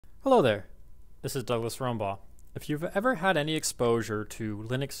Hello there, this is Douglas Rombaugh. If you've ever had any exposure to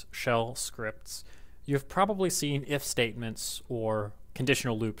Linux shell scripts, you've probably seen if statements or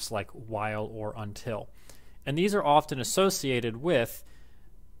conditional loops like while or until. And these are often associated with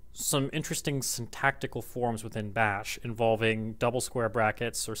some interesting syntactical forms within Bash involving double square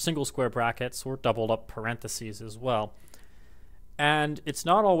brackets or single square brackets or doubled up parentheses as well. And it's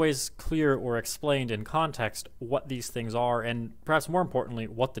not always clear or explained in context what these things are, and perhaps more importantly,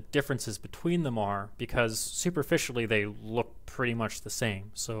 what the differences between them are, because superficially they look pretty much the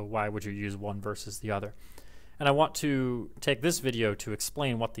same. So why would you use one versus the other? And I want to take this video to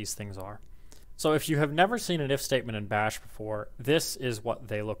explain what these things are. So if you have never seen an if statement in Bash before, this is what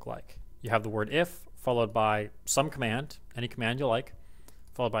they look like. You have the word if, followed by some command, any command you like,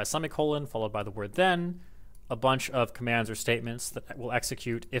 followed by a semicolon, followed by the word then, a bunch of commands or statements that will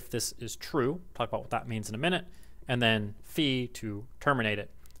execute if this is true. Talk about what that means in a minute. And then phi to terminate it.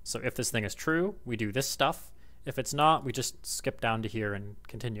 So if this thing is true, we do this stuff. If it's not, we just skip down to here and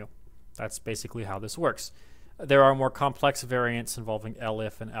continue. That's basically how this works. There are more complex variants involving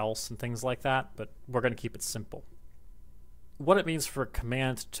elif and else and things like that, but we're going to keep it simple. What it means for a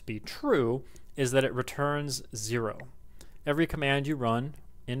command to be true is that it returns 0. Every command you run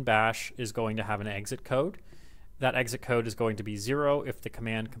in Bash is going to have an exit code. That exit code is going to be 0 if the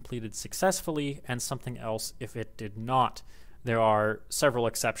command completed successfully and something else if it did not. There are several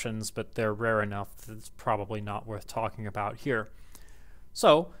exceptions, but they're rare enough that it's probably not worth talking about here.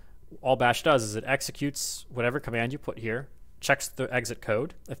 So all Bash does is it executes whatever command you put here, checks the exit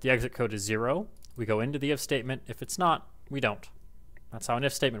code. If the exit code is 0, we go into the if statement. If it's not, we don't. That's how an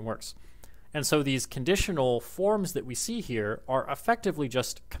if statement works. And so these conditional forms that we see here are effectively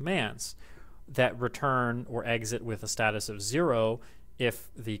just commands that return or exit with a status of 0 if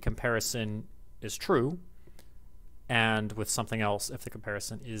the comparison is true, and with something else if the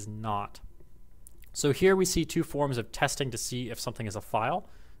comparison is not. So here we see two forms of testing to see if something is a file.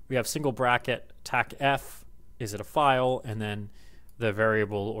 We have single bracket tac f, is it a file, and then the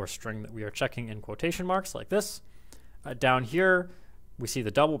variable or string that we are checking in quotation marks like this. Down here we see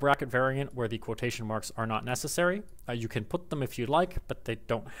the double bracket variant where the quotation marks are not necessary. You can put them if you'd like, but they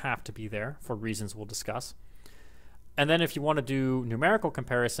don't have to be there for reasons we'll discuss. And then if you want to do numerical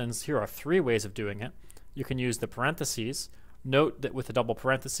comparisons, here are 3 ways of doing it. You can use the parentheses. Note that with the double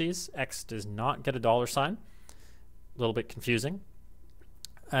parentheses, x does not get a $sign. A little bit confusing.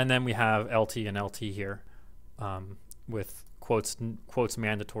 And then we have LT and LT here with quotes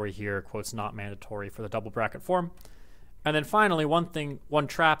mandatory here, quotes not mandatory for the double bracket form. And then finally, one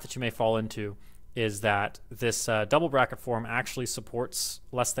trap that you may fall into is that this double bracket form actually supports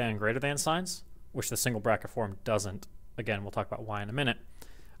less than and greater than signs, which the single bracket form doesn't. Again, we'll talk about why in a minute.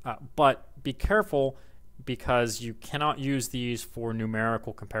 But be careful because you cannot use these for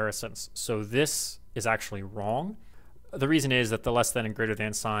numerical comparisons. So this is actually wrong. The reason is that the less than and greater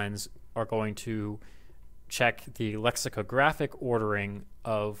than signs are going to check the lexicographic ordering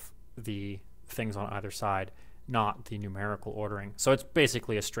of the things on either side, not the numerical ordering. So it's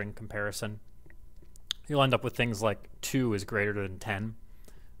basically a string comparison. You'll end up with things like 2 is greater than 10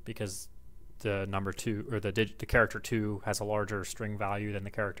 because the number 2 or the character 2 has a larger string value than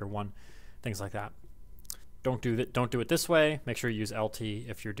the character 1, things like that. Don't do it this way. Make sure you use LT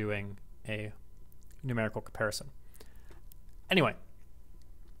if you're doing a numerical comparison. Anyway,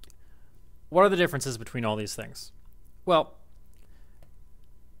 what are the differences between all these things? Well,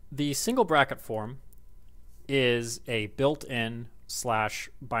 the single bracket form is a built-in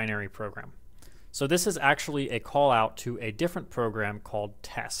 /binary program. So this is actually a call out to a different program called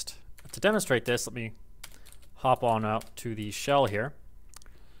test. To demonstrate this, let me hop on up to the shell here.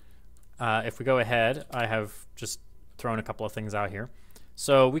 If we go ahead, I have just thrown a couple of things out here.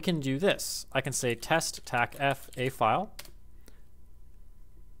 So we can do this. I can say test tac f a file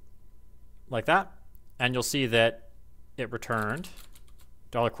like that, and you'll see that it returned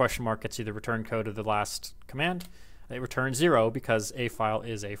 $? Gets you the return code of the last command. It returns 0 because a file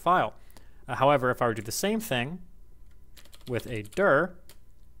is a file. However, if I were to do the same thing with a dir,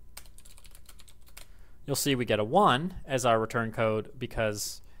 you'll see we get a 1 as our return code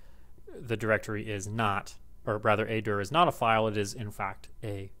because the directory is not, or rather a dir is not a file, it is in fact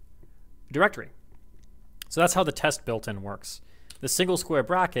a directory. So that's how the test built-in works. The single square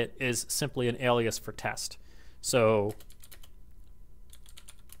bracket is simply an alias for test. So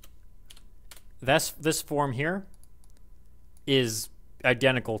this form here is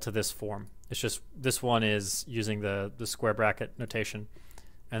identical to this form. It's just this one is using the square bracket notation,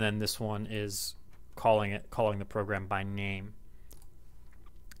 and then this one is calling the program by name.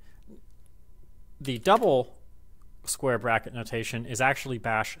 The double square bracket notation is actually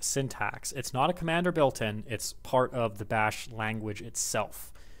bash syntax. It's not a command or built-in, it's part of the bash language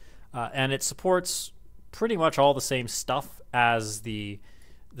itself. And it supports pretty much all the same stuff as the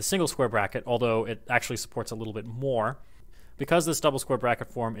single square bracket, although it actually supports a little bit more. Because this double square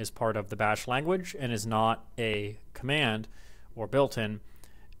bracket form is part of the bash language and is not a command or built-in,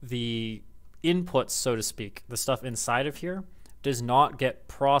 the inputs, so to speak, the stuff inside of here, does not get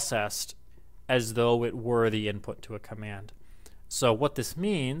processed as though it were the input to a command. So what this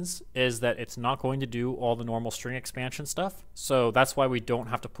means is that it's not going to do all the normal string expansion stuff. So that's why we don't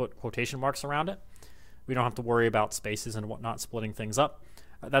have to put quotation marks around it. We don't have to worry about spaces and whatnot splitting things up.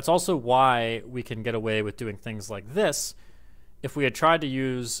 That's also why we can get away with doing things like this. If we had tried to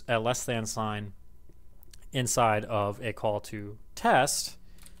use a less than sign inside of a call to test,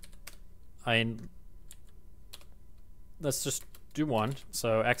 let's just do one.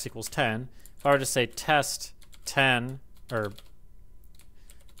 So x equals 10. If I were to say test 10 or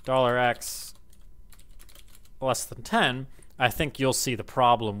 $x less than 10, I think you'll see the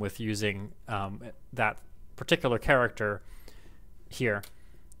problem with using that particular character here.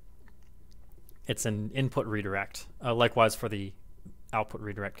 It's an input redirect. Likewise for the output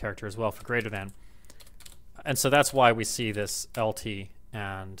redirect character as well for greater than. And so that's why we see this LT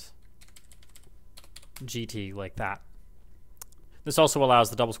and GT like that. This also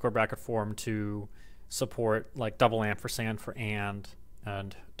allows the double square bracket form to support like double ampersand for and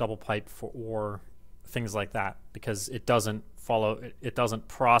double pipe for or, things like that, because it doesn't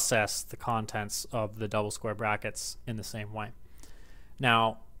process the contents of the double square brackets in the same way.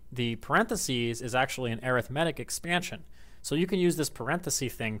 Now, the parentheses is actually an arithmetic expansion. So you can use this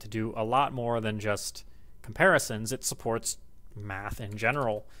parenthesis thing to do a lot more than just comparisons. It supports math in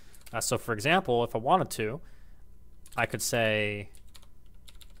general. So for example, if I wanted to, I could say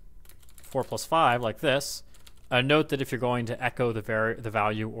 4 plus 5 like this. Note that if you're going to echo the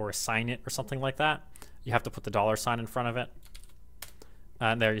value or assign it or something like that, you have to put the $ in front of it.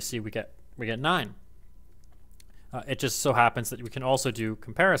 And there you see we get 9. It just so happens that we can also do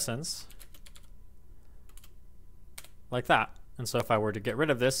comparisons like that. And so if I were to get rid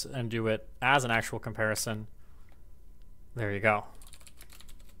of this and do it as an actual comparison, there you go.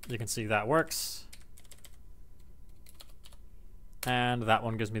 You can see that works. And that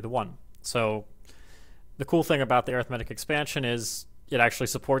one gives me the 1. So the cool thing about the arithmetic expansion is it actually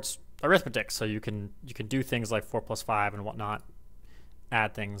supports arithmetic. So you can do things like 4 plus 5 and whatnot,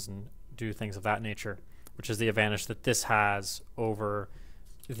 add things and do things of that nature, which is the advantage that this has over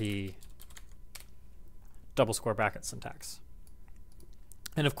the double square bracket syntax.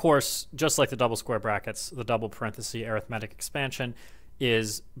 And of course, just like the double square brackets, the double parenthesis arithmetic expansion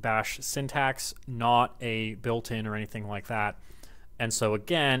is bash syntax, not a built-in or anything like that. And so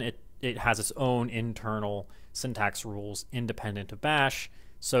again, it has its own internal syntax rules independent of bash,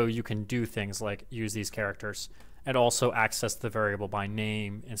 so you can do things like use these characters and also access the variable by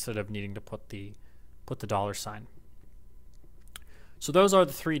name instead of needing to put the $. So those are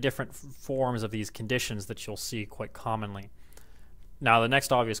the 3 different forms of these conditions that you'll see quite commonly. Now the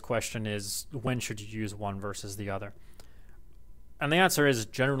next obvious question is, when should you use one versus the other? And the answer is,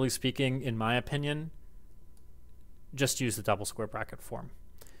 generally speaking, in my opinion, just use the double square bracket form.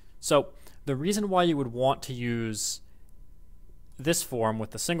 So the reason why you would want to use this form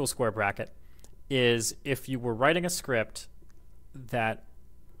with the single square bracket is if you were writing a script that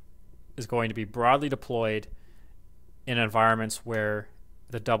is going to be broadly deployed in environments where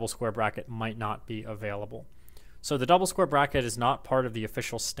the double square bracket might not be available. So the double square bracket is not part of the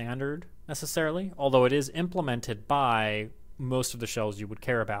official standard necessarily, although it is implemented by most of the shells you would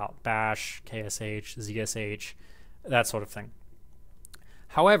care about, bash, KSH, ZSH, that sort of thing.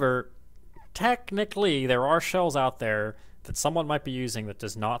 However, technically there are shells out there that someone might be using that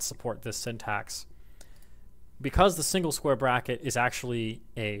does not support this syntax. Because the single square bracket is actually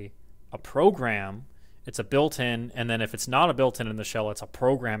a program, it's a built-in, and then if it's not a built-in in the shell, it's a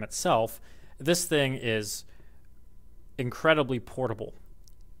program itself, this thing is incredibly portable.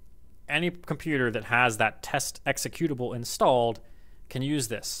 Any computer that has that test executable installed can use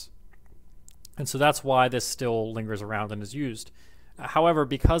this. And so that's why this still lingers around and is used. However,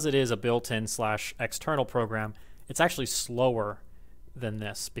 because it is a built-in / external program, it's actually slower than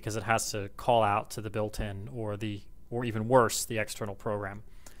this because it has to call out to the built-in or even worse, the external program.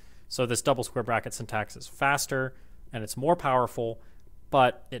 So this double square bracket syntax is faster and it's more powerful,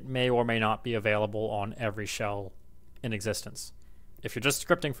 but it may or may not be available on every shell in existence. If you're just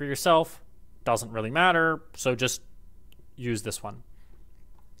scripting for yourself, doesn't really matter, so just use this one,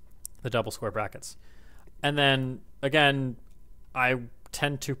 the double square brackets. And then again, I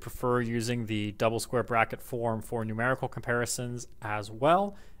tend to prefer using the double square bracket form for numerical comparisons as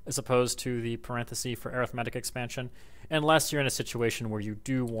well, as opposed to the parenthesis for arithmetic expansion, unless you're in a situation where you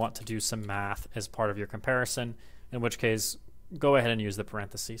do want to do some math as part of your comparison, in which case go ahead and use the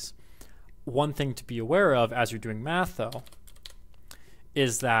parentheses. One thing to be aware of as you're doing math, though,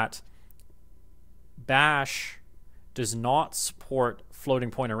 is that Bash does not support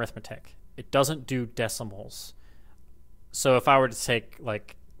floating point arithmetic. It doesn't do decimals. So if I were to take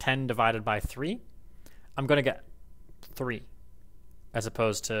like 10 divided by 3, I'm going to get 3 as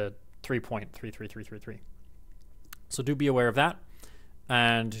opposed to 3.33333. So do be aware of that,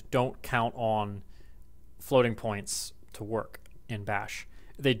 and don't count on floating points to work in Bash.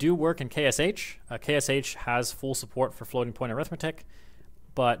 They do work in KSH. KSH has full support for floating point arithmetic,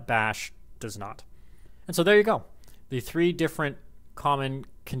 but Bash does not. And so there you go. The 3 different common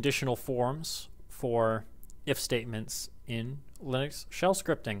conditional forms for if statements in Linux shell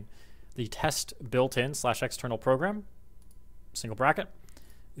scripting: the test built-in /external program, single bracket,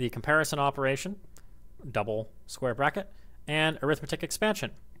 the comparison operation, double square bracket, and arithmetic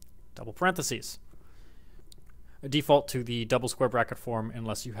expansion, double parentheses. Default to the double square bracket form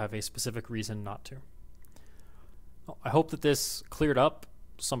unless you have a specific reason not to. I hope that this cleared up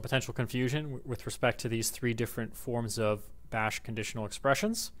some potential confusion with respect to these 3 different forms of Bash conditional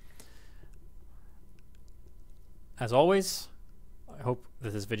expressions. As always, I hope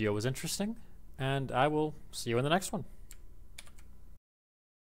that this video was interesting, and I will see you in the next one.